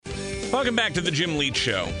Welcome back to the Jim Leach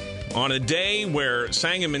Show. On a day where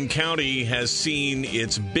Sangamon County has seen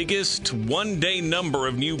its biggest one-day number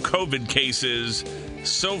of new COVID cases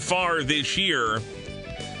so far this year,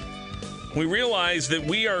 we realize that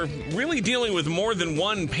we are really dealing with more than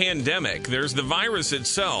one pandemic. There's the virus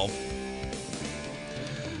itself,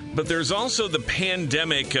 but there's also the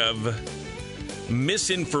pandemic of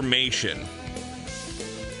misinformation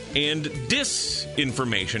and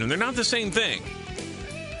disinformation, and they're not the same thing.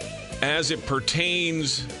 As it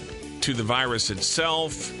pertains to the virus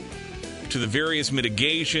itself, to the various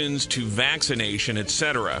mitigations, to vaccination,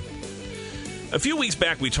 etc. A few weeks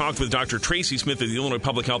back, we talked with Dr. Tracey Smith of the Illinois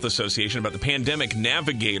Public Health Association about the Pandemic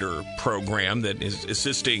Navigator program that is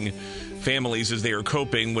assisting families as they are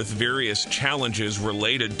coping with various challenges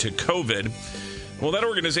related to COVID. Well, that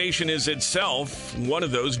organization is itself one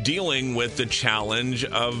of those dealing with the challenge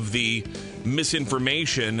of the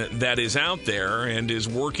misinformation that is out there and is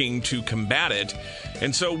working to combat it.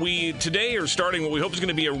 And so we today are starting what we hope is going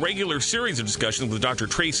to be a regular series of discussions with Dr.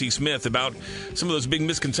 Tracey Smith about some of those big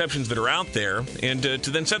misconceptions that are out there and to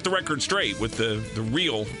then set the record straight with the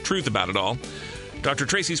real truth about it all. Dr.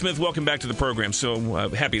 Tracey Smith, welcome back to the program. So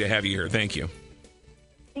happy to have you here. Thank you.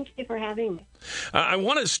 Thank you for having me. I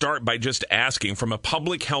want to start by just asking, from a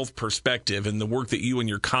public health perspective and the work that you and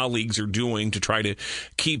your colleagues are doing to try to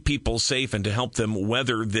keep people safe and to help them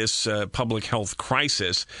weather this public health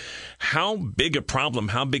crisis, how big a problem,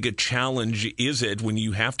 how big a challenge is it when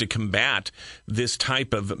you have to combat this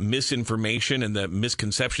type of misinformation and the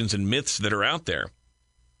misconceptions and myths that are out there?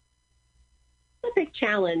 It's a big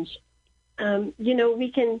challenge. There's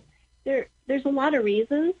a lot of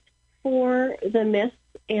reasons for the myths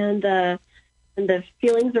and the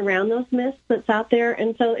feelings around those myths that's out there.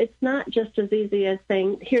 And so it's not just as easy as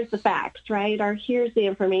saying, here's the facts, right? Or here's the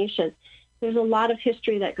information. There's a lot of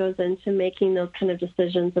history that goes into making those kind of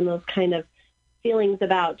decisions and those kind of feelings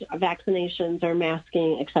about vaccinations or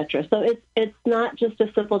masking, et cetera. So it's not just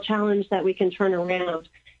a simple challenge that we can turn around.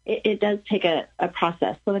 It does take a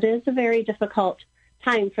process. So it is a very difficult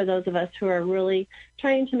time for those of us who are really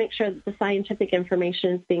trying to make sure that the scientific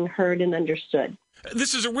information is being heard and understood.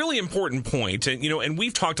 This is a really important point, and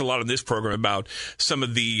we've talked a lot on this program about some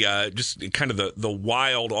of the just kind of the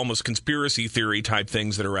wild, almost conspiracy theory type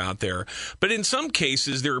things that are out there. But in some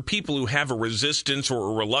cases, there are people who have a resistance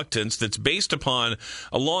or a reluctance that's based upon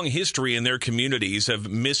a long history in their communities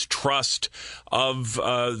of mistrust of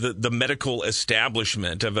the medical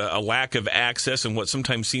establishment, of a lack of access and what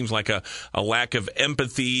sometimes seems like a lack of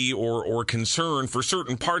empathy or concern for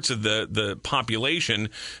certain parts of the population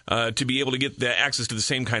to be able to get the access to the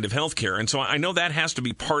same kind of health care. And so I know that has to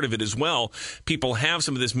be part of it as well. People have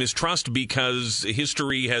some of this mistrust because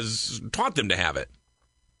history has taught them to have it.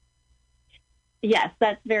 Yes,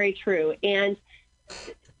 that's very true. And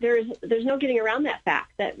there's no getting around that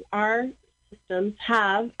fact that our systems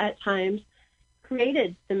have at times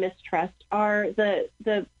created the mistrust or the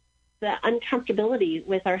uncomfortability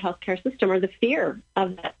with our healthcare system or the fear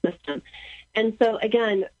of that system. And so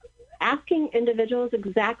again, asking individuals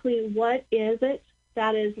exactly what is it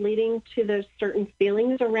that is leading to those certain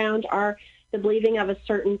feelings around the believing of a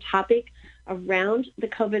certain topic around the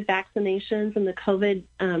COVID vaccinations and the COVID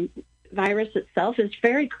virus itself is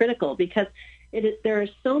very critical because there are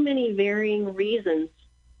so many varying reasons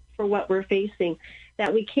for what we're facing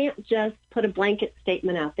that we can't just put a blanket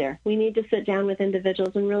statement out there. We need to sit down with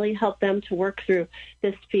individuals and really help them to work through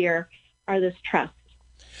this fear or this trust.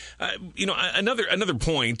 Another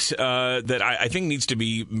point that I think needs to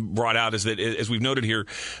be brought out is that, as we've noted here,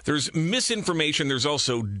 there's misinformation, there's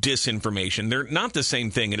also disinformation. They're not the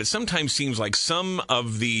same thing, and it sometimes seems like some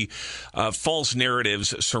of the false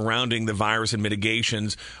narratives surrounding the virus and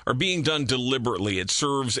mitigations are being done deliberately. It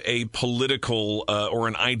serves a political or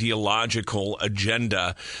an ideological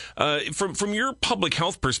agenda. From your public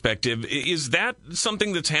health perspective, is that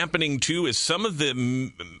something that's happening too? Is some of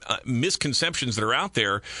the misconceptions that are out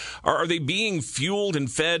there, are they being fueled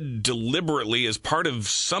and fed deliberately as part of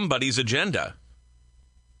somebody's agenda?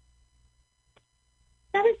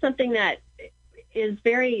 That is something that is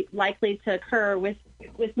very likely to occur with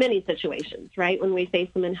many situations, right, when we face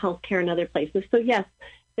them in healthcare and other places. So, yes,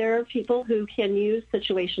 there are people who can use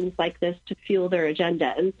situations like this to fuel their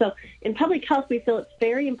agenda. And so in public health, we feel it's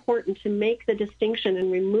very important to make the distinction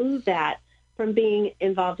and remove that from being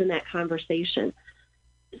involved in that conversation,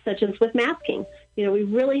 such as with masking. We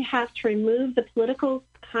really have to remove the political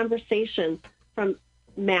conversation from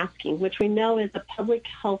masking, which we know is a public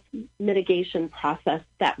health mitigation process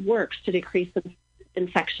that works to decrease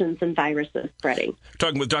infections and viruses spreading.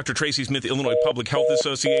 Talking with Dr. Tracey Smith, Illinois Public Health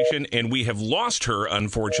Association, and we have lost her,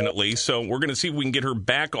 unfortunately. So we're going to see if we can get her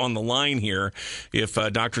back on the line here. If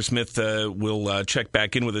Dr. Smith will check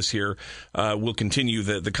back in with us here, we'll continue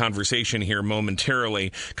the conversation here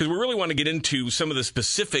momentarily, because we really want to get into some of the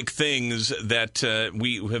specific things that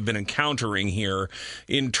we have been encountering here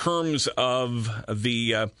in terms of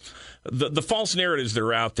the false narratives that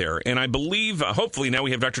are out there. And I believe, hopefully, now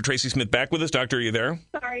we have Dr. Tracey Smith back with us. Doctor, are you there?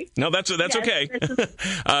 Sorry. No, that's yes, okay.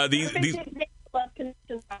 These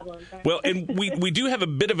problems, right? Well, and we do have a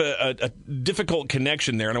bit of a difficult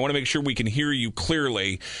connection there, and I want to make sure we can hear you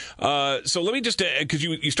clearly. So let me just, because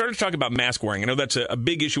you started to talk about mask wearing. I know that's a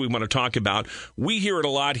big issue we want to talk about. We hear it a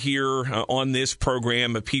lot here on this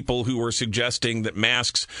program of people who are suggesting that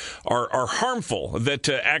masks are harmful, that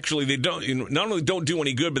actually they don't, not only don't do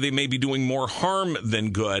any good, but they may be doing more harm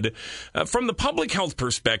than good. From the public health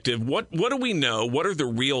perspective, what do we know? What are the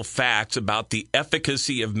real facts about the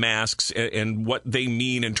efficacy of masks and what they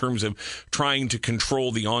mean in terms of trying to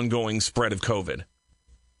control the ongoing spread of COVID?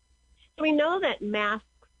 We know that masks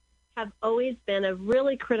have always been a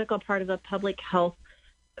really critical part of the public health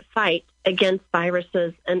fight against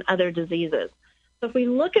viruses and other diseases. So if we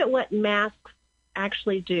look at what masks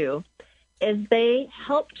actually do, is they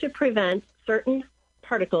help to prevent certain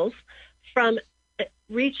particles from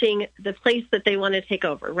reaching the place that they want to take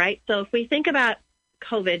over, right? So if we think about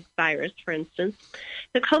COVID virus, for instance,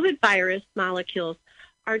 the COVID virus molecules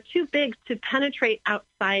are too big to penetrate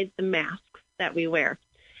outside the masks that we wear.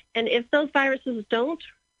 And if those viruses don't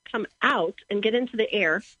come out and get into the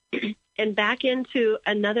air and back into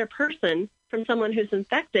another person from someone who's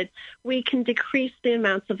infected, we can decrease the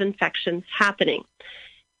amounts of infections happening.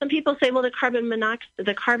 Some people say, well, the carbon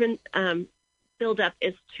buildup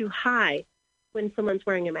is too high when someone's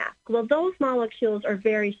wearing a mask. Well, those molecules are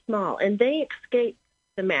very small, and they escape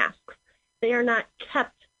the masks. They are not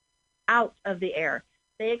kept out of the air.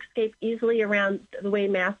 They escape easily around the way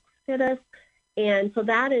masks fit us, and so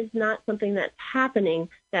that is not something that's happening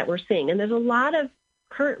that we're seeing. And there's a lot of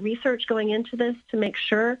current research going into this to make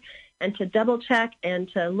sure and to double check and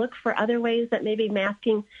to look for other ways that maybe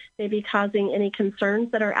masking may be causing any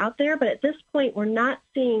concerns that are out there. But at this point, we're not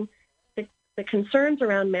seeing the concerns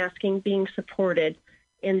around masking being supported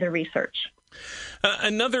in the research.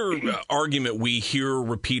 Another argument we hear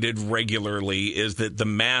repeated regularly is that the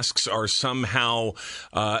masks are somehow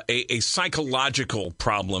a psychological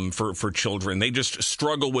problem for children. They just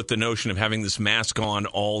struggle with the notion of having this mask on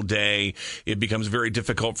all day. It becomes very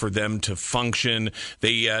difficult for them to function.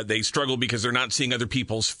 They struggle because they're not seeing other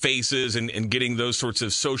people's faces and getting those sorts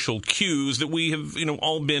of social cues that we have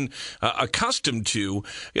all been accustomed to.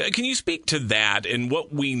 Can you speak to that and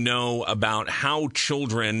what we know about how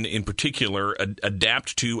children in particular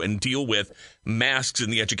adapt to and deal with masks in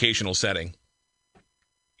the educational setting?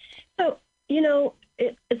 So,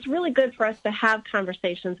 it's really good for us to have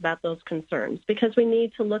conversations about those concerns because we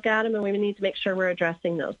need to look at them and we need to make sure we're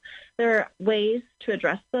addressing those. There are ways to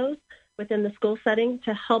address those within the school setting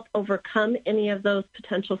to help overcome any of those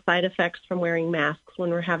potential side effects from wearing masks when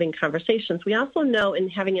we're having conversations. We also know in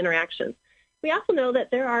having interactions, we also know that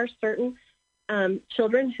there are certain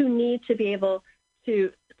children who need to be able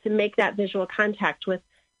to make that visual contact with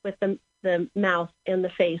the mouth and the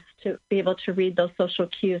face to be able to read those social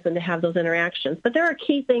cues and to have those interactions. But there are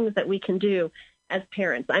key things that we can do as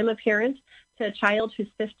parents. I'm a parent to a child who's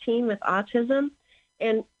 15 with autism,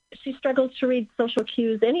 and she struggles to read social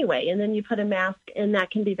cues anyway, and then you put a mask, and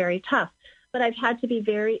that can be very tough. But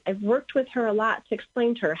I've worked with her a lot to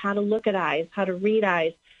explain to her how to look at eyes, how to read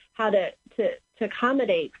eyes, how to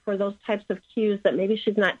accommodate for those types of cues that maybe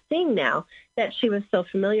she's not seeing now that she was so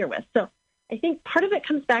familiar with. So I think part of it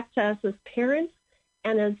comes back to us as parents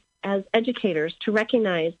and as educators to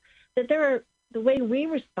recognize that the way we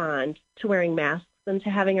respond to wearing masks and to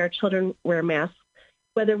having our children wear masks,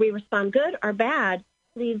 whether we respond good or bad,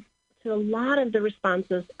 leads to a lot of the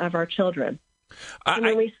responses of our children. And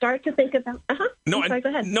when we start to think about, go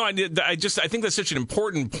ahead. I think that's such an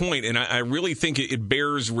important point, and I really think it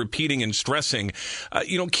bears repeating and stressing.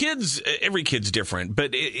 Every kid's different,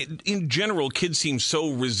 but in general, kids seem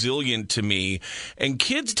so resilient to me, and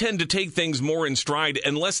kids tend to take things more in stride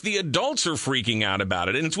unless the adults are freaking out about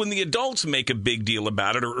it. And it's when the adults make a big deal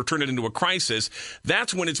about it or turn it into a crisis,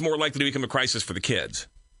 that's when it's more likely to become a crisis for the kids.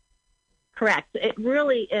 Correct. It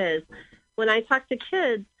really is. When I talk to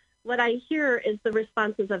kids, what I hear is the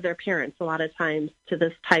responses of their parents a lot of times to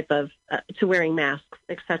this type of, to wearing masks,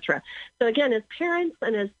 et cetera. So again, as parents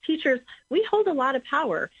and as teachers, we hold a lot of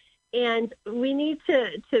power, and we need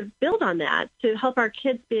to build on that to help our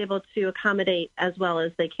kids be able to accommodate as well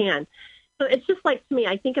as they can. So it's just like, to me,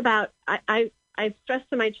 I think about, I've stressed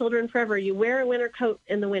to my children forever, you wear a winter coat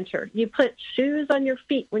in the winter. You put shoes on your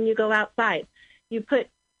feet when you go outside. You put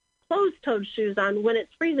closed-toed shoes on when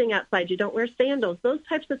it's freezing outside. You don't wear sandals. Those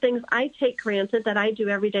types of things I take granted that I do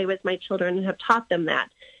every day with my children and have taught them that.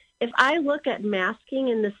 If I look at masking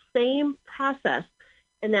in the same process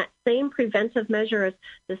and that same preventive measure as,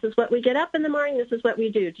 this is what we get up in the morning, this is what we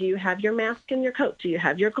do. Do you have your mask and your coat? Do you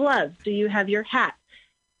have your gloves? Do you have your hat?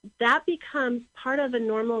 That becomes part of a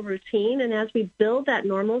normal routine. And as we build that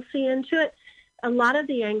normalcy into it, a lot of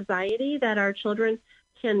the anxiety that our children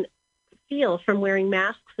can feel from wearing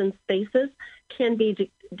masks in spaces can be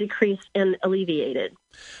decreased and alleviated.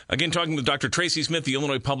 Again, talking with Dr. Tracey Smith, the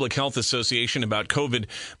Illinois Public Health Association, about COVID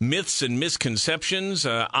myths and misconceptions.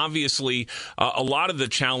 Obviously, a lot of the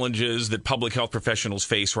challenges that public health professionals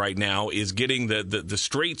face right now is getting the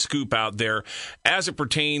straight scoop out there as it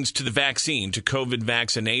pertains to the vaccine, to COVID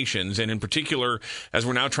vaccinations. And in particular, as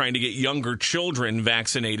we're now trying to get younger children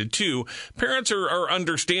vaccinated too, parents are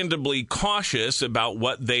understandably cautious about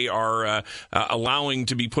what they are allowing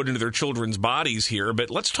to be put into their children's bodies here. But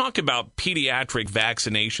let's talk about pediatric vaccinations,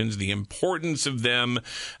 the importance of them,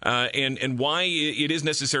 and why it is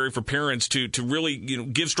necessary for parents to really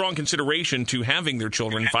give strong consideration to having their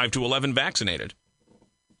children 5 to 11 vaccinated.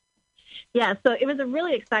 Yeah, so it was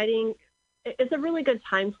it's a really good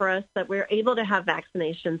time for us that we're able to have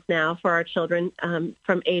vaccinations now for our children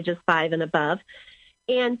from ages 5 and above.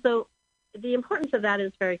 And so the importance of that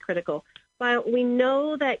is very critical. While we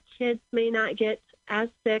know that kids may not get as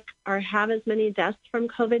sick or have as many deaths from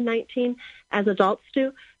COVID-19 as adults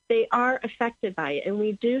do, they are affected by it. And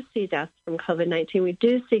we do see deaths from COVID-19. We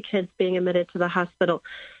do see kids being admitted to the hospital.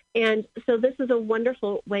 And so this is a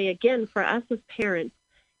wonderful way, again, for us as parents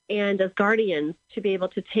and as guardians to be able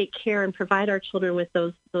to take care and provide our children with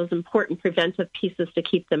those important preventive pieces to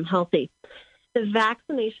keep them healthy. The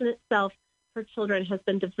vaccination itself for children has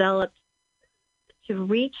been developed to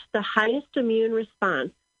reach the highest immune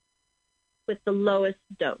response with the lowest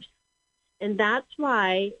dose. And that's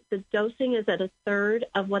why the dosing is at a third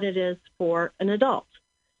of what it is for an adult.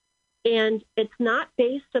 And it's not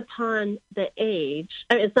based upon the age,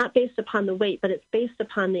 it's not based upon the weight, but it's based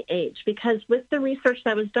upon the age. Because with the research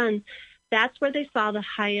that was done, that's where they saw the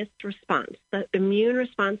highest response. The immune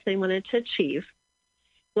response they wanted to achieve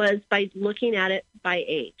was by looking at it by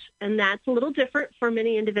age. And that's a little different for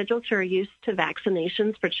many individuals who are used to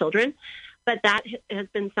vaccinations for children. But that has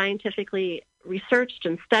been scientifically researched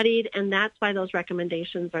and studied, and that's why those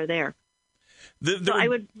recommendations are there. So I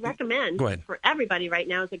would recommend for everybody right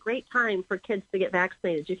now is a great time for kids to get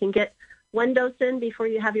vaccinated. You can get one dose in before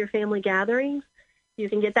you have your family gatherings. You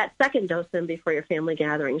can get that second dose in before your family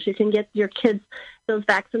gatherings. You can get your kids those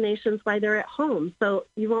vaccinations while they're at home. So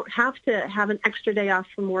you won't have to have an extra day off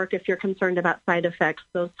from work if you're concerned about side effects,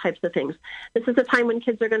 those types of things. This is a time when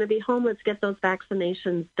kids are going to be home. Let's get those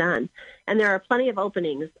vaccinations done. And there are plenty of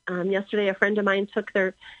openings. Yesterday, a friend of mine took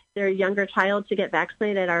their younger child to get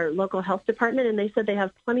vaccinated at our local health department, and they said they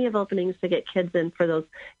have plenty of openings to get kids in for those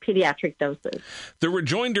pediatric doses. The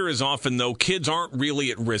rejoinder is often, though, kids aren't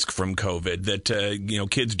really at risk from COVID, that,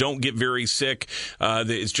 kids don't get very sick.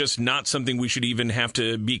 It's just not something we should even have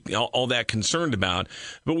to be all that concerned about.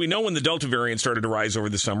 But we know when the Delta variant started to rise over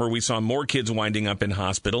the summer, we saw more kids winding up in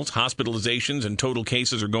hospitals. Hospitalizations and total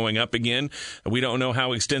cases are going up again. We don't know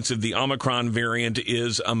how extensive the Omicron variant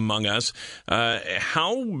is among us.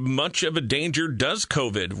 How much of a danger does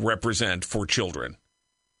COVID represent for children?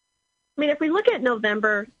 I mean, if we look at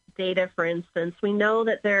November data, for instance, we know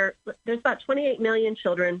that there's about 28 million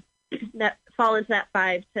children that fall into that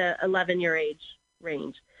 5 to 11-year age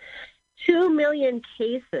range. 2 million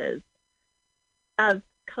cases of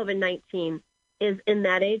COVID-19 is in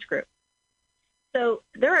that age group. So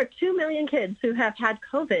there are 2 million kids who have had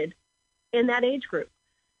COVID in that age group.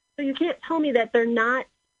 So you can't tell me that they're not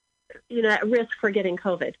at risk for getting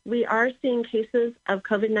COVID. We are seeing cases of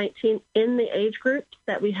COVID-19 in the age groups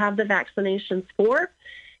that we have the vaccinations for,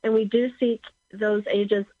 and we do see those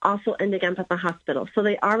ages also ending up at the hospital. So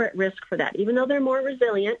they are at risk for that. Even though they're more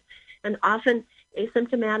resilient and often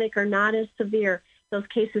asymptomatic or not as severe, those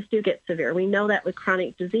cases do get severe. We know that with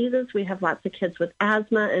chronic diseases, we have lots of kids with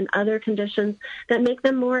asthma and other conditions that make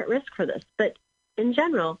them more at risk for this. But in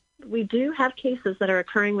general, we do have cases that are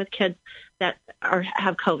occurring with kids that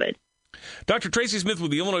have COVID. Dr. Tracey Smith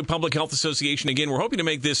with the Illinois Public Health Association. Again, we're hoping to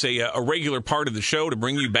make this a regular part of the show to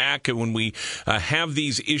bring you back when we have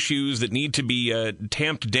these issues that need to be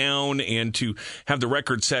tamped down and to have the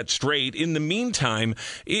record set straight. In the meantime,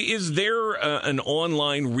 is there an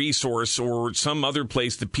online resource or some other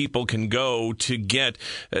place that people can go to get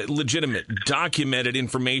legitimate, documented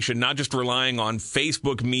information, not just relying on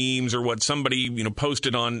Facebook memes or what somebody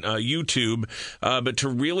posted on YouTube, but to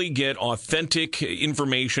really get authentic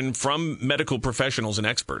information from medical professionals and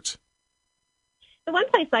experts? The one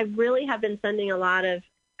place I really have been sending a lot of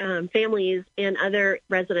families and other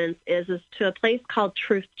residents is to a place called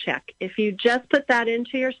Truth Check. If you just put that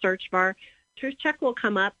into your search bar, Truth Check will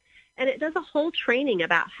come up, and it does a whole training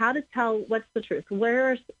about how to tell what's the truth,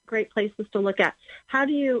 where are great places to look at, how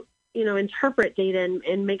do you interpret data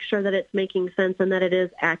and make sure that it's making sense and that it is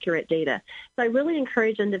accurate data. So I really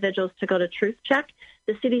encourage individuals to go to Truth Check.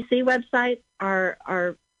 The CDC website,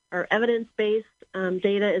 our evidence-based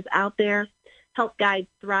data is out there.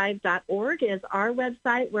 HealthGuideThrive.org is our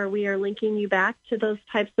website where we are linking you back to those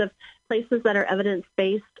types of places that are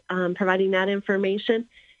evidence-based, providing that information.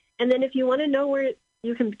 And then if you want to know where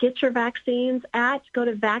you can get your vaccines at, go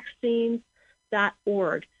to vaccines.org.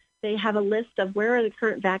 They have a list of where are the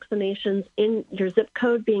current vaccinations in your zip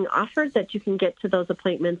code being offered that you can get to those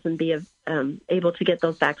appointments and be able to get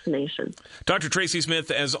those vaccinations. Dr. Tracey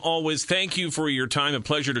Smith, as always, thank you for your time. A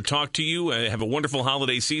pleasure to talk to you. Have a wonderful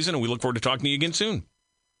holiday season, and we look forward to talking to you again soon.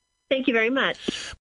 Thank you very much.